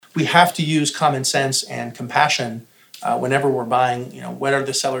we have to use common sense and compassion whenever we're buying. What are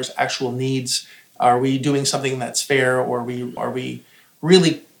the seller's actual needs? Are we doing something that's fair, or are we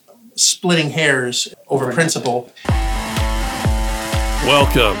really splitting hairs over principle?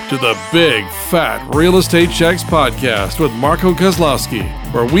 Welcome to the Big Fat Real Estate Checks podcast with Marco Kozlowski,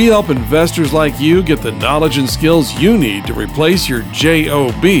 where we help investors like you get the knowledge and skills you need to replace your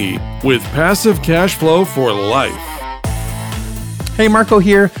JOB with passive cash flow for life. Hey, Marco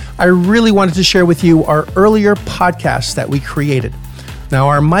here. I really wanted to share with you our earlier podcast that we created. Now,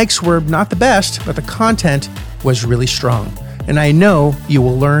 our mics were not the best, but the content was really strong, and I know you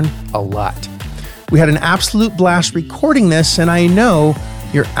will learn a lot. We had an absolute blast recording this, and I know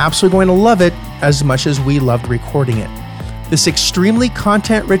you're absolutely going to love it as much as we loved recording it. This extremely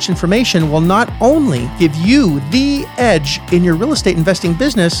content-rich information will not only give you the edge in your real estate investing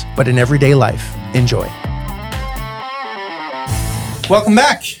business, but in everyday life. Enjoy. Welcome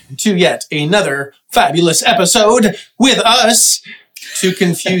back to yet another fabulous episode with us to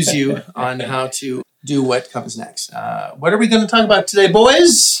confuse you on how to do what comes next. What are we going to talk about today,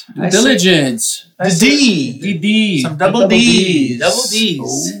 boys? Due diligence. The D. Some double Ds. Double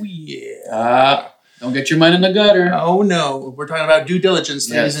Ds. Oh, yeah. Don't get your mind in the gutter. Oh, no. We're talking about due diligence,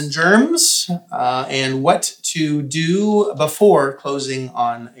 ladies and germs, and what to do before closing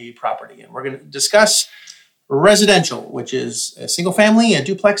on a property. And we're going to discuss residential, which is a single family, a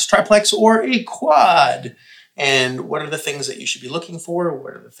duplex, triplex, or a quad. And what are the things that you should be looking for?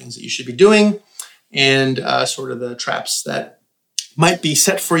 What are the things that you should be doing? And sort of the traps that might be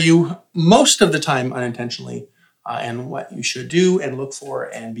set for you most of the time unintentionally, and what you should do and look for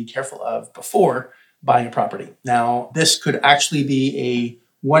and be careful of before buying a property. Now, this could actually be a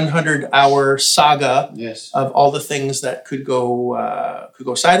 100-hour saga of all the things that could go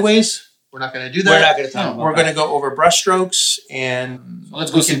sideways. We're not going to do that. We're not going to talk about We're going to go over brushstrokes and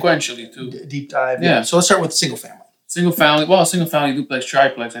let's go sequentially too. Deep dive. Yeah. So let's start with single family. Single family, duplex,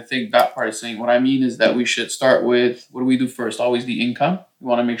 triplex. I think that part is saying what I mean is that we should start with, what do we do first? Always the income. We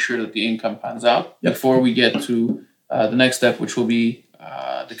want to make sure that the income pans out before we get to the next step, which will be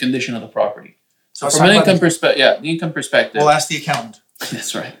the condition of the property. So from an income perspective, the income perspective. We'll ask the accountant.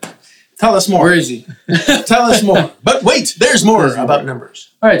 That's right. Tell us more. Where is he? Tell us more. But wait, there's more about numbers.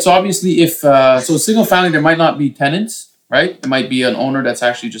 All right. So obviously, if single family, there might not be tenants, right? It might be an owner that's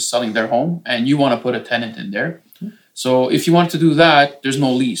actually just selling their home, and you want to put a tenant in there. So if you want to do that, there's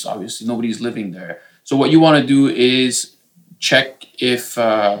no lease. Obviously, nobody's living there. So what you want to do is check if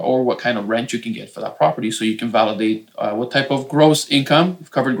or what kind of rent you can get for that property, so you can validate what type of gross income. We've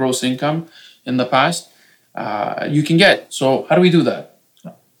covered gross income in the past. You can get. So how do we do that?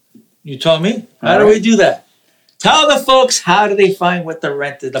 You told me. How do we do that? Tell the folks, how do they find what the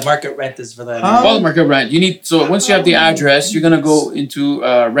market rent is for that? Well, the market rent. Once you have the address, you're going to go into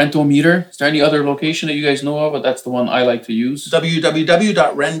Rentometer. Is there any other location that you guys know of? But that's the one I like to use.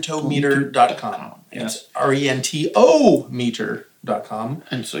 www.rentometer.com. It's RENTO meter.com.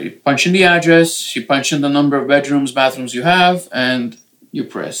 And so you punch in the address, you punch in the number of bedrooms, bathrooms you have, and you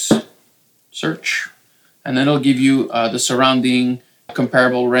press search. And then it'll give you the surrounding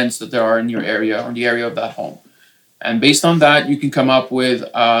comparable rents that there are in your area or the area of that home. And based on that, you can come up with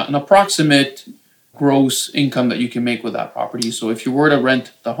an approximate gross income that you can make with that property. So if you were to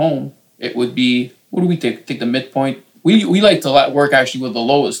rent the home, it would be, what do we take? Take the midpoint. We like to work actually with the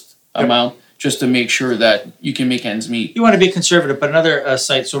lowest amount just to make sure that you can make ends meet. You want to be conservative, but another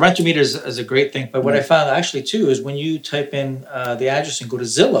site, so Rentometer is a great thing. But what I found actually too is when you type in the address and go to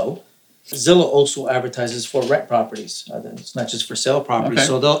Zillow, Zillow also advertises for rent properties. It's not just for sale properties. Okay.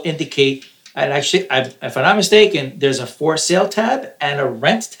 So they'll indicate, and actually, if I'm not mistaken, there's a for sale tab and a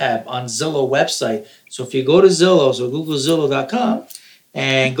rent tab on Zillow website. So if you go to Zillow, so Google Zillow.com,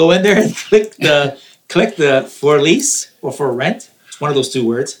 and go in there and click the for lease or for rent. It's one of those two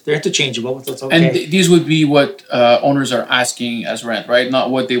words. They're interchangeable, so it's okay. And these would be what owners are asking as rent, right? Not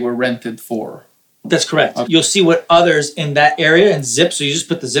what they were rented for. That's correct. Okay. You'll see what others in that area and zip. So you just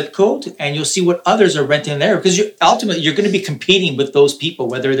put the zip code and you'll see what others are renting there, because ultimately you're going to be competing with those people,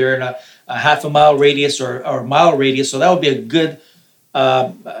 whether they're in a half a mile radius or a mile radius. So that would be a good,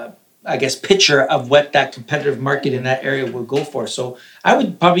 picture of what that competitive market in that area will go for. So I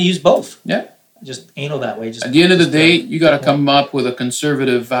would probably use both. Yeah. Just anal that way. At the end of the day, you got to come up with a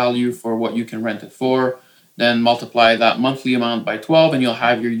conservative value for what you can rent it for. Then multiply that monthly amount by 12 and you'll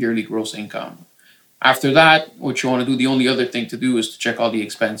have your yearly gross income. After that, what you want to do, the only other thing to do is to check all the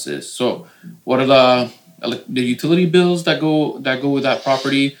expenses. So what are the utility bills that go with that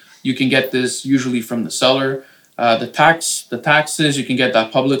property? You can get this usually from the seller. The taxes, you can get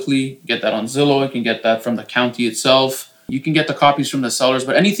that publicly, get that on Zillow, you can get that from the county itself. You can get the copies from the sellers,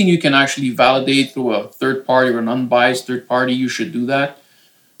 but anything you can actually validate through a third party or an unbiased third party, you should do that.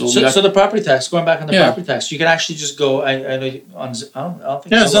 So the property tax, going back on the property tax, you can actually just go. I know on. I don't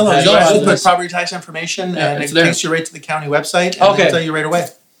think. Yeah, Zillow. you put property tax information, and it takes you right to the county website, and it'll tell you right away.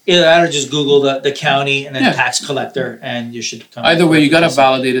 Either that, or just Google the county and then tax collector, and you should come. Either way, you got to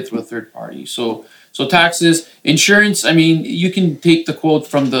validate it through a third party. So taxes, insurance. I mean, you can take the quote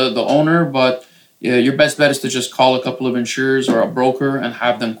from the owner, but your best bet is to just call a couple of insurers or a broker and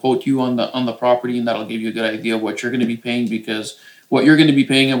have them quote you on the property, and that'll give you a good idea of what you're going to be paying, because what you're going to be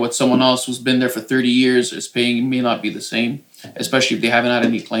paying and what someone else who's been there for 30 years is paying may not be the same, especially if they haven't had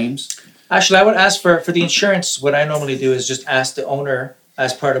any claims. Actually, I would ask for the insurance. What I normally do is just ask the owner,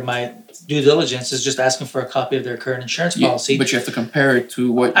 as part of my due diligence, is just asking for a copy of their current insurance policy. But you have to compare it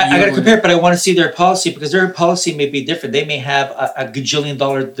to what I got to compare it, but I want to see their policy, because their policy may be different. They may have a gajillion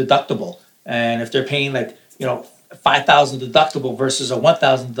dollar deductible, and if they're paying $5,000 deductible versus a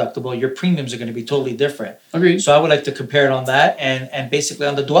 $1,000 deductible, your premiums are going to be totally different. Agreed. So I would like to compare it on that, and basically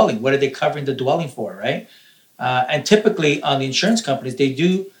on the dwelling. What are they covering the dwelling for, right? And typically on the insurance companies, they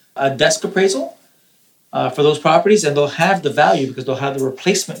do a desk appraisal for those properties, and they'll have the value, because they'll have the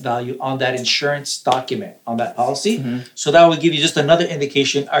replacement value on that insurance document, on that policy. Mm-hmm. So that will give you just another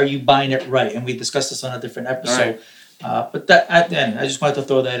indication, are you buying it right? And we discussed this on a different episode. But that, at the end, I just wanted to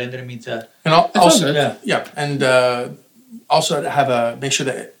throw that in. Didn't mean to. And also, and also make sure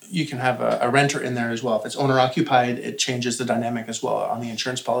that you can have a renter in there as well. If it's owner occupied, it changes the dynamic as well on the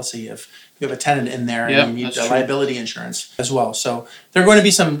insurance policy. If you have a tenant in there, and you need liability insurance as well. So there are going to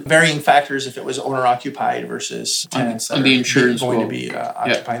be some varying factors if it was owner occupied versus tenants that the insurance going to be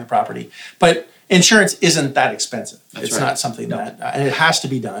occupying the property. But insurance isn't that expensive. It's not something that, and it has to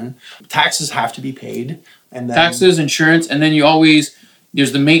be done. Taxes have to be paid. And then, taxes, insurance, and then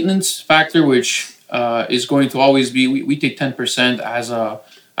there's the maintenance factor, which is going to always be, we take 10%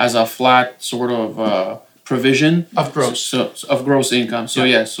 as a flat sort of provision of gross. So of gross income.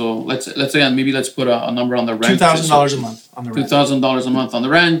 So so let's say maybe let's put a number on the rent. $2,000 a month on the rent. $2,000 a month on the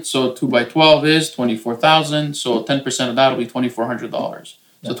rent. So 2 by 12 is $24,000. So 10% of that will be $2,400.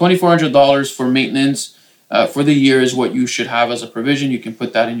 So $2,400 for maintenance. For the year is what you should have as a provision. You can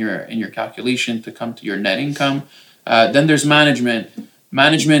put that in your calculation to come to your net income. Then there's management.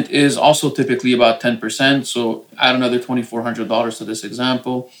 Management is also typically about 10%. So add another $2,400 to this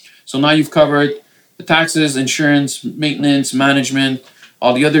example. So now you've covered the taxes, insurance, maintenance, management,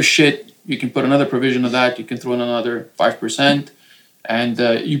 all the other shit. You can put another provision of that. You can throw in another 5%. And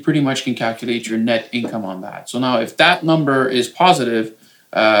you pretty much can calculate your net income on that. So now if that number is positive,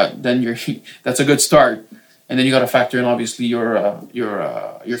 then that's a good start. And then you got to factor in obviously your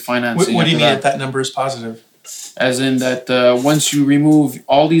financing. What do you mean if that number is positive? As in that once you remove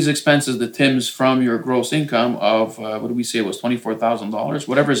all these expenses, the TIMs from your gross income of what did we say it was $24,000?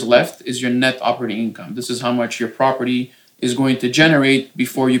 Whatever is left is your net operating income. This is how much your property is going to generate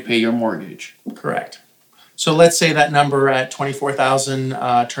before you pay your mortgage. Correct. So let's say that number at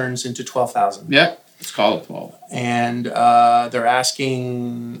 $24,000 turns into $12,000. Yeah, let's call it 12. And they're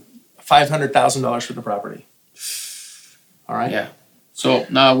asking $500,000 for the property. All right. Yeah. So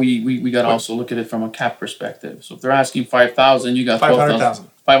now we got to also look at it from a cap perspective. So if they're asking $5,000, you got $500,000.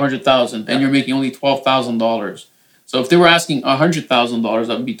 $500,000, and you're making only $12,000. So if they were asking $100,000,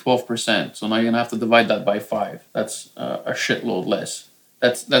 that would be 12%. So now you're gonna have to divide that by 5. That's a shitload less.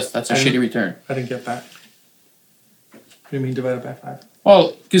 That's a shitty return. I didn't get that. What do you mean divided by 5?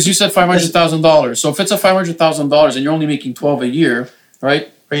 Well, because you said $500,000. So if it's a $500,000 and you're only making 12 a year, right?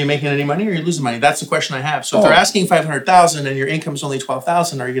 Are you making any money or are you losing money? That's the question I have. So if they're asking $500,000 and your income is only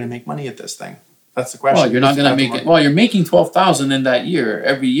 $12,000, are you going to make money at this thing? That's the question. Well, you're not going to make it. Well, you're making $12,000 in that year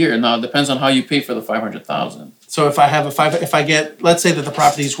every year. Now it depends on how you pay for the $500,000. So if I get, let's say that the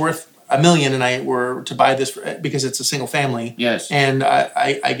property is worth $1 million and I were to buy this because it's a single family. Yes. And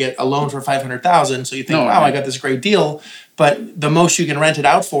I get a loan for $500,000. So you think, I got this great deal. But the most you can rent it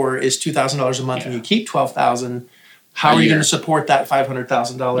out for is $2,000 a month, and you keep $12,000. How are you going to support that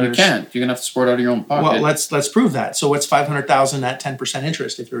 $500,000? You can't. You're going to have to support out of your own pocket. Well, let's prove that. So what's $500,000 at 10%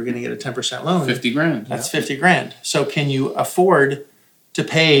 interest? If you were going to get a 10% loan, $50,000. That's $50,000. So can you afford to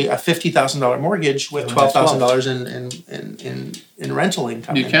pay a $50,000 mortgage with $12,000 in rental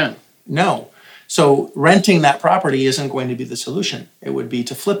income? You can't. No. So renting that property isn't going to be the solution. It would be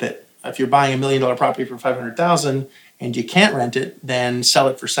to flip it. If you're buying $1 million property for $500,000 and you can't rent it, then sell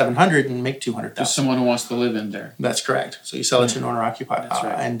it for $700,000 and make $200,000. Just someone who wants to live in there. That's correct. So you sell it to an owner occupied, That's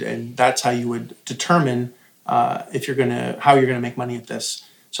right. and that's how you would determine how you're gonna make money at this.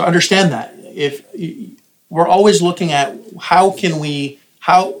 So understand that we're always looking at how can we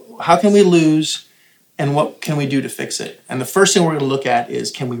lose and what can we do to fix it? And the first thing we're going to look at is,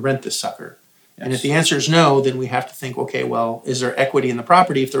 can we rent this sucker? Yes. And if the answer is no, then we have to think, okay, well, is there equity in the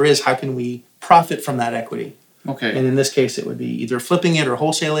property? If there is, how can we profit from that equity? Okay. And in this case, it would be either flipping it or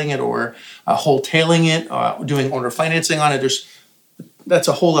wholesaling it or wholetailing it, doing owner financing on it. That's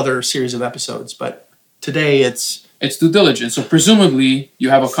a whole other series of episodes. But today it's due diligence. So presumably you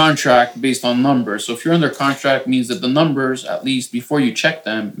have a contract based on numbers. So if you're under contract, means that the numbers, at least before you check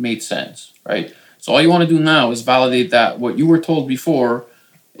them, made sense, right? So all you want to do now is validate that what you were told before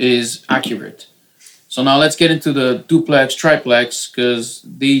is accurate. So now let's get into the duplex, triplex, because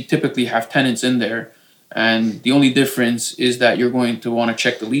they typically have tenants in there. And the only difference is that you're going to want to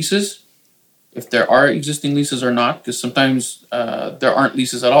check the leases, if there are existing leases or not, because sometimes there aren't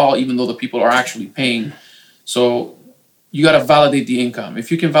leases at all, even though the people are actually paying. So you got to validate the income.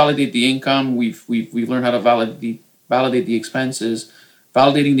 If you can validate the income, we've learned how to validate the expenses.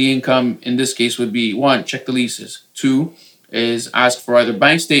 Validating the income in this case would be 1, check the leases. 2 is ask for either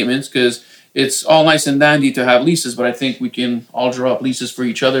bank statements, because it's all nice and dandy to have leases, but I think we can all draw up leases for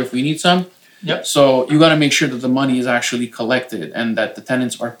each other if we need some. Yep. So you got to make sure that the money is actually collected and that the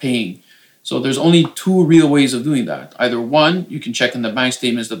tenants are paying. So there's only 2 real ways of doing that. Either 1, you can check in the bank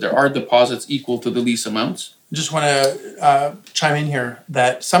statements that there are deposits equal to the lease amounts. Just want to chime in here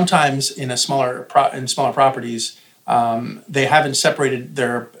that sometimes in smaller properties, they haven't separated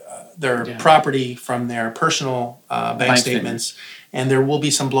their property from their personal bank statements, and there will be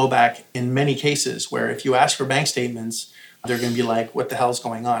some blowback in many cases where if you ask for bank statements, they're going to be like, what the hell's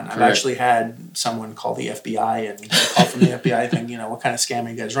going on? Correct. I've actually had someone call the FBI and call from the FBI saying, what kind of scam are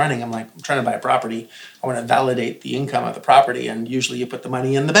you guys running? I'm like, I'm trying to buy a property. I want to validate the income of the property. And usually you put the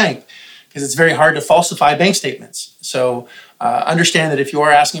money in the bank because it's very hard to falsify bank statements. So understand that if you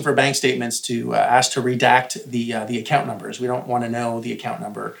are asking for bank statements, to ask to redact the account numbers. We don't want to know the account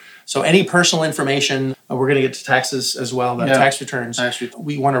number. So any personal information, we're going to get to taxes as well, tax returns.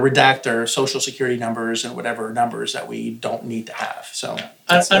 We want to redact our social security numbers and whatever numbers that we don't need to have. So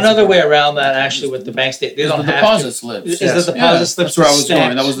another way around that, actually, with the bank statement, they don't have deposit slips. Is the deposit slips? That's where I was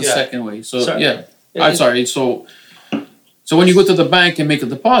going. That was the second way. So I'm sorry. So when you go to the bank and make a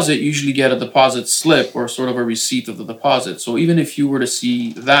deposit, you usually get a deposit slip or sort of a receipt of the deposit. So even if you were to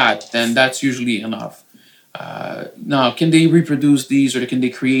see that, then that's usually enough. Now, can they reproduce these or can they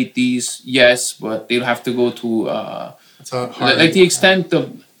create these? Yes, but they'll have to go to the extent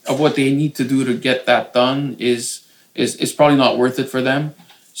of what they need to do to get that done is probably not worth it for them.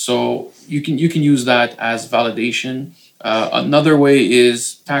 So you can use that as validation. Another way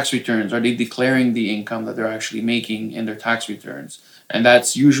is tax returns. Are they declaring the income that they're actually making in their tax returns? And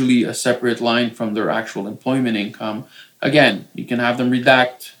that's usually a separate line from their actual employment income. Again, you can have them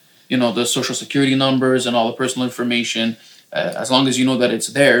redact the social security numbers and all the personal information, as long as you know that it's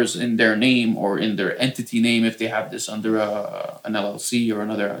theirs in their name or in their entity name if they have this under an LLC or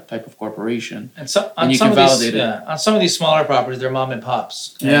another type of corporation. And you can validate it. On some of these smaller properties, they're mom and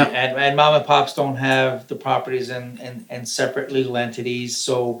pops. And mom and pops don't have the properties in separate legal entities.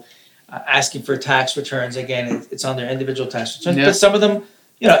 So asking for tax returns, again, it's on their individual tax returns. Yeah. But some of them,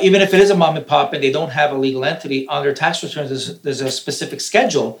 even if it is a mom and pop and they don't have a legal entity, on their tax returns, there's a specific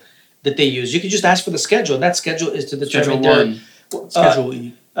schedule that they use. You can just ask for the schedule, and that schedule is to determine Schedule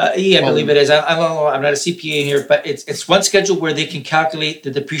E. E, I believe it is. I don't know. I'm not a CPA here, but it's one schedule where they can calculate the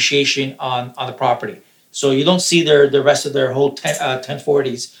depreciation on the property. So you don't see the rest of their whole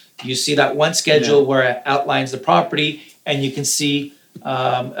 1040s. You see that one schedule where it outlines the property, and you can see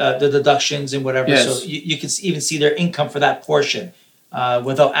the deductions and whatever. Yes. So you can even see their income for that portion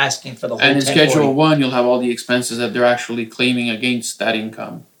without asking for the whole. And in Schedule 1, you'll have all the expenses that they're actually claiming against that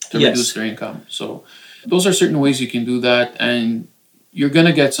income to reduce their income. So those are certain ways you can do that, and you're going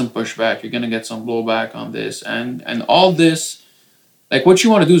to get some pushback. You're going to get some blowback on this. And all this, like, what you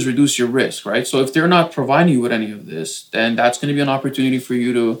want to do is reduce your risk, right? So if they're not providing you with any of this, then that's going to be an opportunity for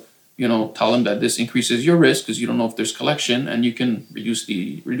you to, tell them that this increases your risk because you don't know if there's collection, and you can reduce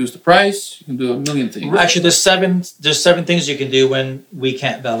the price. You can do a million things. Actually, there's seven things you can do when we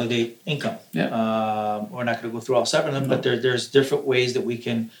can't validate income. Yeah. We're not going to go through all 7 of them, but there's different ways that we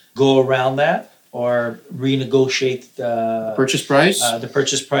can go around that or renegotiate the purchase price.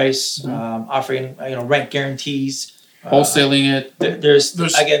 Offering rent guarantees. Wholesaling it. There's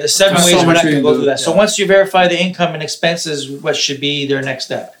 7 ways we're not going to go through that. So once you verify the income and expenses, what should be their next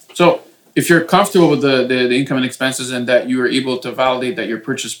step? So if you're comfortable with the income and expenses and that you are able to validate that your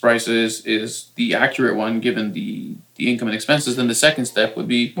purchase price is the accurate one given the income and expenses, then the second step would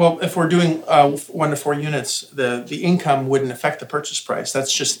be... Well, if we're doing 1 to 4 units, the income wouldn't affect the purchase price.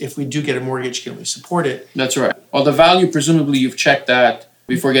 That's just if we do get a mortgage, can we support it? That's right. Well, the value, presumably you've checked that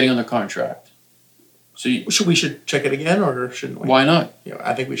before getting under contract. So we should check it again, or shouldn't we? Why not?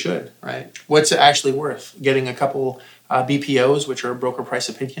 I think we should, right? What's it actually worth? Getting a couple BPOs, which are broker price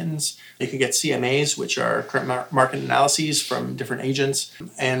opinions. You could get CMAs, which are current market analyses from different agents,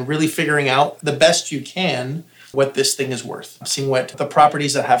 and really figuring out the best you can what this thing is worth. Seeing what the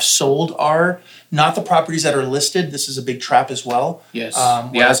properties that have sold are, not the properties that are listed. This is a big trap as well. Yes,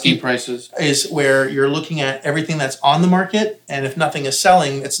 the asking prices. Is where you're looking at everything that's on the market, and if nothing is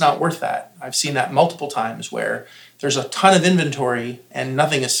selling, it's not worth that. I've seen that multiple times where there's a ton of inventory and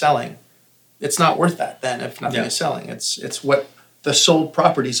nothing is selling. It's not worth that then if nothing is selling. It's what the sold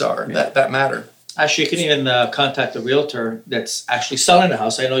properties are that matter. Actually, you can even contact a realtor that's actually selling the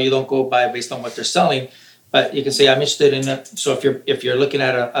house. I know you don't go by based on what they're selling, but you can say, I'm interested in it. So if you're looking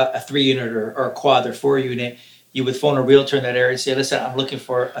at a 3-unit or a quad or 4-unit, you would phone a realtor in that area and say, listen, I'm looking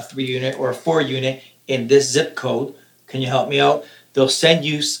for a 3-unit or a 4-unit in this zip code. Can you help me out? They'll send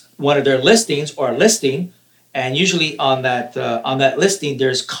you one of their listings or a listing, and usually on that listing,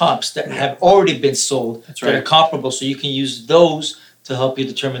 there's comps that have already been sold that are comparable, so you can use those to help you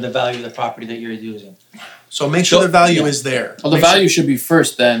determine the value of the property that you're using. So make sure the value is there. Well, the value should be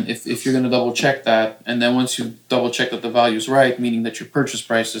first then, if you're going to double check that. And then once you double check that the value is right, meaning that your purchase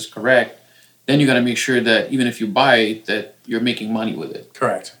price is correct, then you got to make sure that even if you buy it, that you're making money with it.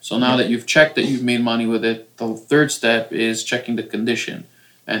 Correct. So now that you've checked that you've made money with it, the third step is checking the condition.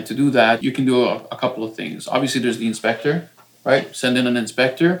 And to do that, you can do a couple of things. Obviously, there's the inspector, right? Send in an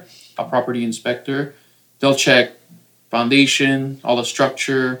inspector, a property inspector. They'll check foundation, all the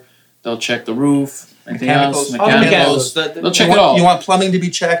structure. They'll check the roof. Mechanicals. They'll check it all. You want plumbing to be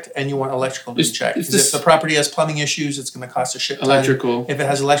checked, and you want electrical to be checked. If the property has plumbing issues, it's going to cost a shit ton. Electrical. If it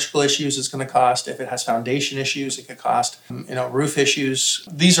has electrical issues, it's going to cost. If it has foundation issues, it could cost. Roof issues.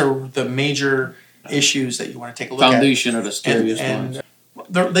 These are the major issues that you want to take a look Foundation are the scariest ones.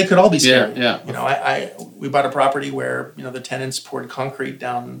 They could all be scary. Yeah. We bought a property where the tenants poured concrete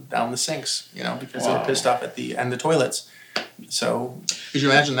down the sinks, because they were pissed off at the toilets. So could you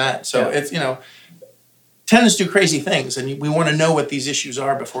imagine that? So it's tenants do crazy things, and we want to know what these issues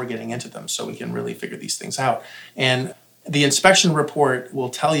are before getting into them, so we can really figure these things out. And the inspection report will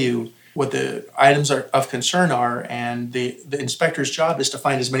tell you what the items of concern are, and the inspector's job is to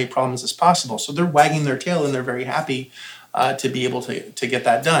find as many problems as possible. So they're wagging their tail, and they're very happy to be able to get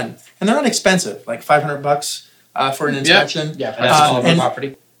that done. And they're not expensive, like $500 for an inspection. Yeah, that's all of the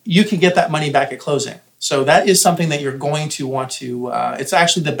property. You can get that money back at closing. So that is something that you're going to want to, it's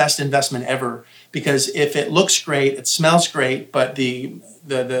actually the best investment ever, because if it looks great, it smells great, but the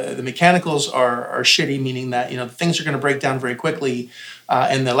mechanicals are shitty, meaning that, things are going to break down very quickly,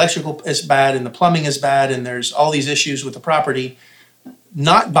 and the electrical is bad, and the plumbing is bad, and there's all these issues with the property.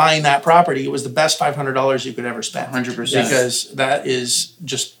 Not buying that property, it was the best $500 you could ever spend. 100%. Because that is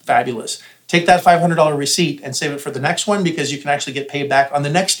just fabulous. Take that $500 receipt and save it for the next one, because you can actually get paid back on the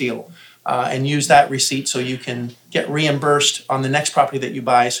next deal. And use that receipt so you can get reimbursed on the next property that you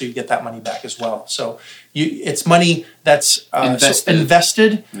buy, so you get that money back as well. So it's money that's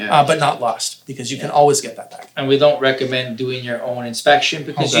invested but not lost, because you can always get that back. And we don't recommend doing your own inspection,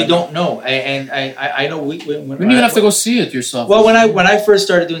 because you don't know. And I know we even have to go see it yourself. Well, when I first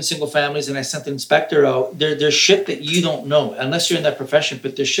started doing single families and I sent the inspector out, there's shit that you don't know unless you're in that profession.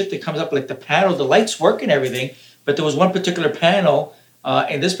 But there's shit that comes up, like the panel, the lights work and everything, but there was one particular panel.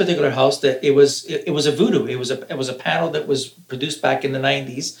 In this particular house, that it was a voodoo. It was a panel that was produced back in the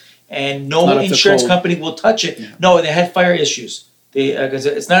 90s, and no insurance company will touch it. Yeah. No, they had fire issues. Because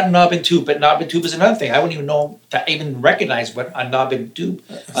it's not a knob and tube, but knob and tube is another thing. I wouldn't even know to even recognize what a knob and tube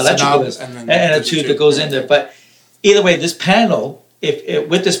electrical is, and a tube that goes in there. But either way, this panel,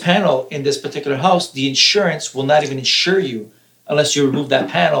 with this panel in this particular house, the insurance will not even insure you unless you remove that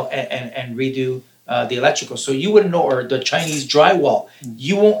panel and redo the electrical. So you wouldn't know, or the Chinese drywall.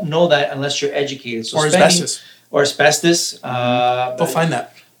 You won't know that unless you're educated. So asbestos. Or asbestos. They'll find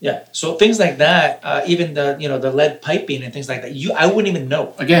that. Yeah. So things like that, even the lead piping and things like that, I wouldn't even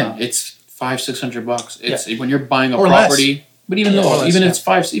know. Again, it's $500-$600. It's when you're buying a property. Less. But even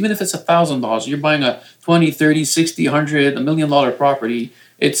if it's $1,000, you're buying a $20, $30, $60, $100, $1 million property.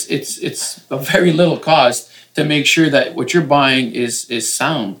 It's a very little cost to make sure that what you're buying is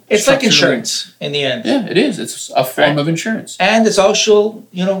sound. It's like insurance in the end. Yeah, it is. It's a form of insurance. And it's also,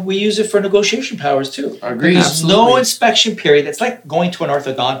 we use it for negotiation powers too. Agreed. There's no inspection period. It's like going to an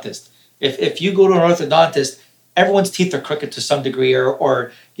orthodontist. If you go to an orthodontist, everyone's teeth are crooked to some degree,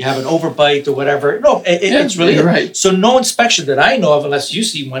 or you have an overbite or whatever. No, it's really right. So no inspection that I know of, unless you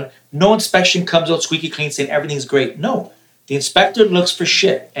see one, no inspection comes out squeaky clean saying everything's great. No. The inspector looks for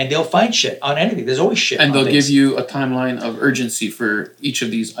shit, and they'll find shit on anything. There's always shit. And on they'll things. give you a timeline of urgency for each of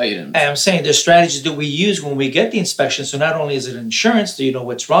these items. And I'm saying there's strategies that we use when we get the inspection. So not only is it insurance, do you know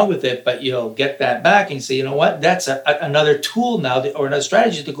what's wrong with it, but you'll get that back and say, you know what, that's another tool now, or another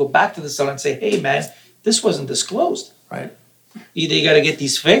strategy to go back to the seller and say, hey man, this wasn't disclosed. Right. Either you got to get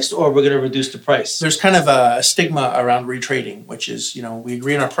these fixed, or we're going to reduce the price. There's kind of a stigma around retrading, which is, we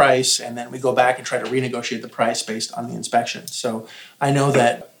agree on a price and then we go back and try to renegotiate the price based on the inspection. So I know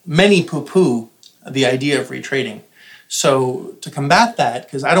that many poo-poo the idea of retrading. So to combat that,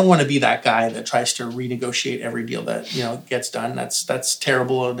 because I don't want to be that guy that tries to renegotiate every deal that gets done. That's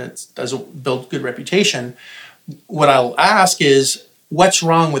terrible and it doesn't build good reputation. What I'll ask is, what's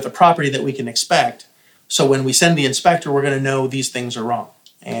wrong with the property that we can expect? So when we send the inspector, we're going to know these things are wrong,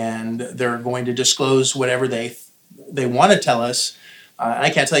 and they're going to disclose whatever they want to tell us. And I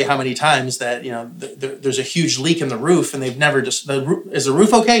can't tell you how many times that there's a huge leak in the roof, and they've never is the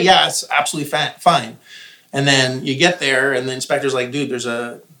roof okay? Yeah, it's absolutely fine. And then you get there, and the inspector's like, dude, there's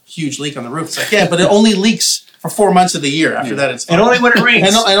a huge leak on the roof. It's like, yeah, but it only leaks for 4 months of the year. After that, it's fine. And only when it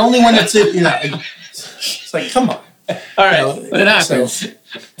rains. and only when it's like, come on. All right, but it happens.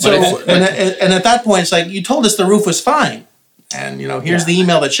 And at that point, it's like, you told us the roof was fine. And, here's the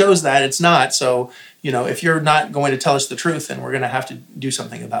email that shows that it's not. So, if you're not going to tell us the truth, then we're going to have to do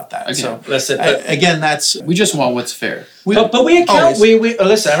something about that. Again, so, that's it. that's... We just want what's fair. But we account. Always. We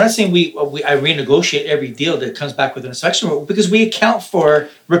listen. I'm not saying I renegotiate every deal that comes back with an inspection, because we account for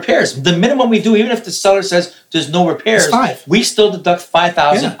repairs. The minimum we do, even if the seller says there's no repairs, It's $5,000. we still deduct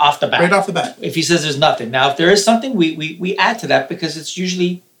 $5,000 off the bat. Right off the bat. If he says there's nothing. Now, if there is something, we add to that, because it's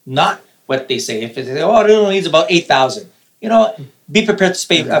usually not what they say. If they say, oh, it only needs about $8,000, be prepared to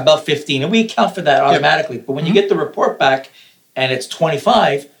pay about $15,000, and we account for that automatically. But when you get the report back and it's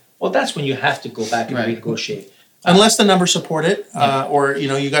 $25,000, well, that's when you have to go back and renegotiate. Unless the numbers support it, or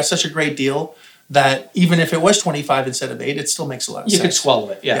you got such a great deal that even if it was 25 instead of 8, it still makes a lot of sense. You could swallow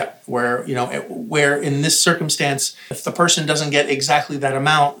it, yeah. Where where in this circumstance, if the person doesn't get exactly that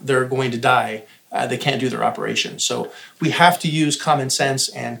amount, they're going to die. They can't do their operation. So we have to use common sense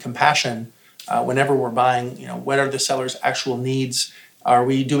and compassion whenever we're buying. What are the seller's actual needs? Are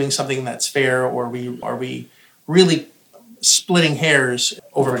we doing something that's fair, or are we really splitting hairs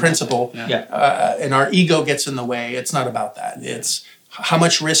over principle? And our ego gets in the way. It's not about that. It's how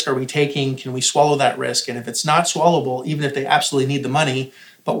much risk are we taking? Can we swallow that risk? And if it's not swallowable, even if they absolutely need the money,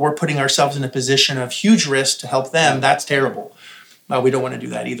 but we're putting ourselves in a position of huge risk to help them, that's terrible. We don't want to do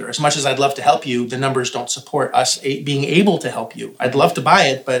that either. As much as I'd love to help you, the numbers don't support us being able to help you. I'd love to buy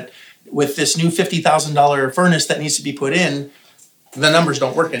it, but with this new $50,000 furnace that needs to be put in, the numbers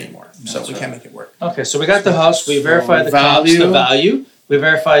don't work anymore. So we can't make it work. Okay, so we got the house. We verified the costs, the value. We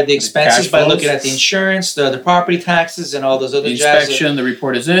verified the expenses by looking at the insurance, the property taxes, and all those other jazz. Inspection, the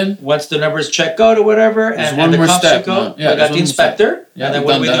report is in. Once the numbers check out or whatever, and the comps check out, we got the inspector, and then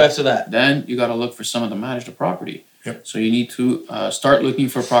what do we do after that? Then you got to look for someone to manage the property. Yep. So you need to start looking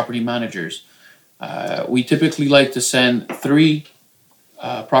for property managers. We typically like to send 3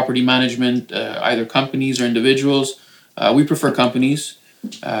 property management, either companies or individuals. We prefer companies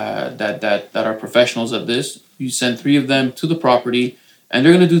that are professionals at this. You send 3 of them to the property, and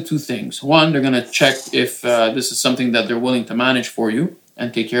they're going to do 2 things. One, they're going to check if this is something that they're willing to manage for you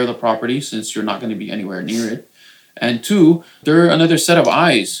and take care of the property, since you're not going to be anywhere near it. And 2, they're another set of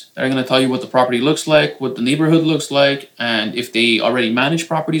eyes that are going to tell you what the property looks like, what the neighborhood looks like, and if they already manage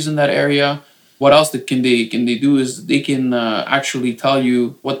properties in that area. What else can they do is they can actually tell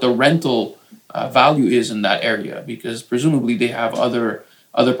you what the rental value is in that area, because presumably they have other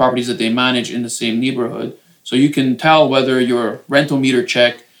properties that they manage in the same neighborhood. So you can tell whether your rental meter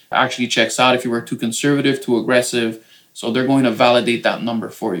check actually checks out, if you were too conservative, too aggressive. So they're going to validate that number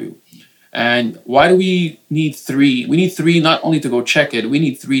for you. And why do we need 3? We need 3 not only to go check it, we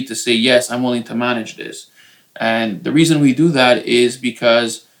need 3 to say, yes, I'm willing to manage this. And the reason we do that is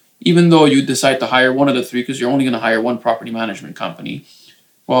because even though you decide to hire one of the 3, because you're only going to hire one property management company,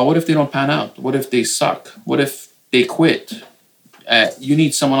 well, what if they don't pan out? What if they suck? What if they quit? You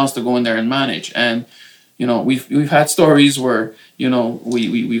need someone else to go in there and manage. And we've had stories where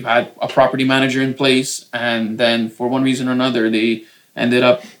we've had a property manager in place, and then for one reason or another they ended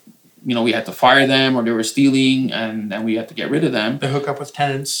up, we had to fire them, or they were stealing, and then we had to get rid of them. They hook up with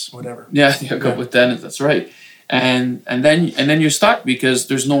tenants, whatever. Yeah, they hook up with tenants. That's right. And then you're stuck because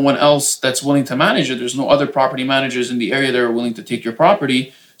there's no one else that's willing to manage it. There's no other property managers in the area that are willing to take your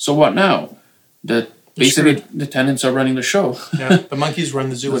property. So what now? Basically, the tenants are running the show. Yeah, the monkeys run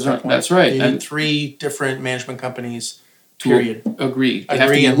the zoo at that point. That's right. You need 3 different management companies Period. Agree. They Agree have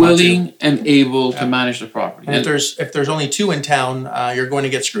to be and want to. willing and able to manage the property. And if there's only two in town, you're going to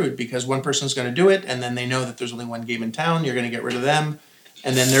get screwed because one person's going to do it, and then they know that there's only one game in town. You're going to get rid of them,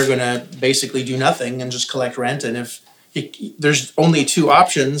 and then they're going to basically do nothing and just collect rent. And if there's only two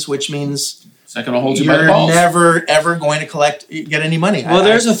options, which means it's not going to hold you by the you're balls. never ever going to get any money. Well,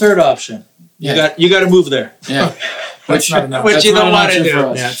 there's a third option. You got to move there. Yeah. That's not enough. Which That's you not don't an want to option do. for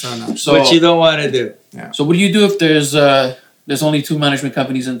us. Yeah, it's not enough. So, Which you don't want to do. so what do you do if there's only two management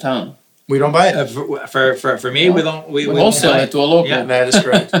companies in town? We don't buy it. For me, we don't. We wholesale don't it to a local. Yeah. That is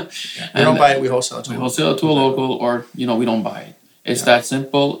correct. We don't buy it. We wholesale it. We wholesale it to a local, or we don't buy it. It's that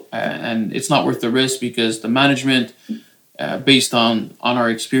simple, and it's not worth the risk because the management, based on our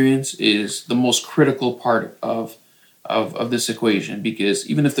experience, is the most critical part of this equation. Because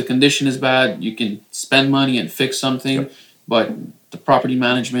even if the condition is bad, you can spend money and fix something, but the property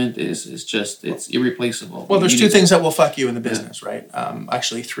management is just, it's irreplaceable. Well, there's two things that will fuck you in the business, right?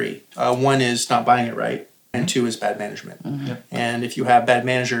 Actually, three. One is not buying it right, and two is bad management. Mm-hmm. And if you have bad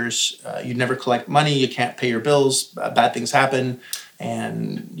managers, you never collect money, you can't pay your bills, bad things happen,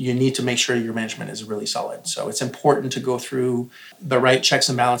 and you need to make sure your management is really solid. So it's important to go through the right checks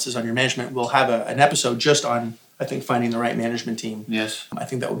and balances on your management. We'll have an episode just on, I think, finding the right management team. Yes. I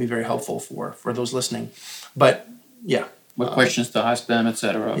think that will be very helpful for those listening. But yeah. What questions to ask them,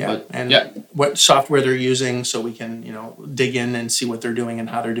 etc. Yeah, But and what software they're using, so we can dig in and see what they're doing and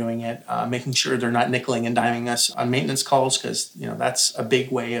how they're doing it. Making sure they're not nickeling and diming us on maintenance calls, because that's a big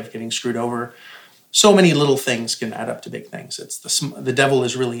way of getting screwed over. So many little things can add up to big things. It's the devil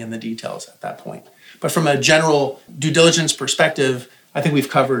is really in the details at that point. But from a general due diligence perspective, I think we've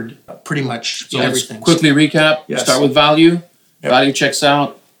covered pretty much everything. Let's quickly recap. Yes. Start with value. Yep. Value checks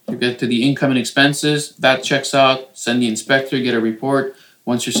out. You get to the income and expenses. That checks out. Send the inspector, get a report.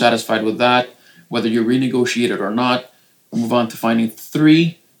 Once you're satisfied with that, whether you renegotiate it or not, move on to finding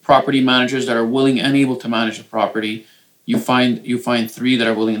 3 property managers that are willing and able to manage the property. You find 3 that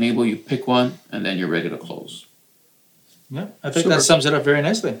are willing and able. You pick one, and then you're ready to close. Yeah, I think that sums it up very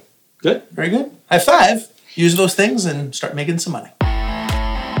nicely. Good. Very good. High five. Use those things and start making some money.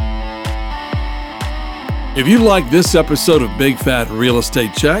 If you like this episode of Big Fat Real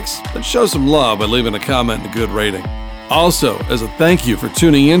Estate Checks, then show some love by leaving a comment and a good rating. Also, as a thank you for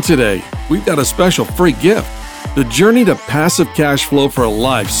tuning in today, we've got a special free gift. The journey to passive cash flow for a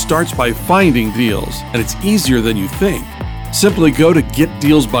life starts by finding deals, and it's easier than you think. Simply go to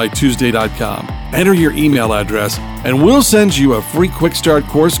getdealsbytuesday.com, enter your email address, and we'll send you a free quick start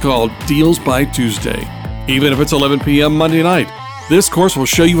course called Deals by Tuesday. Even if it's 11 p.m. Monday night, this course will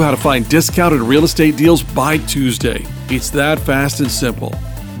show you how to find discounted real estate deals by Tuesday. It's that fast and simple.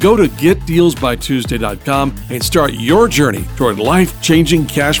 Go to getdealsbytuesday.com and start your journey toward life-changing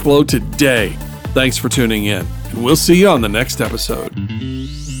cash flow today. Thanks for tuning in, and we'll see you on the next episode.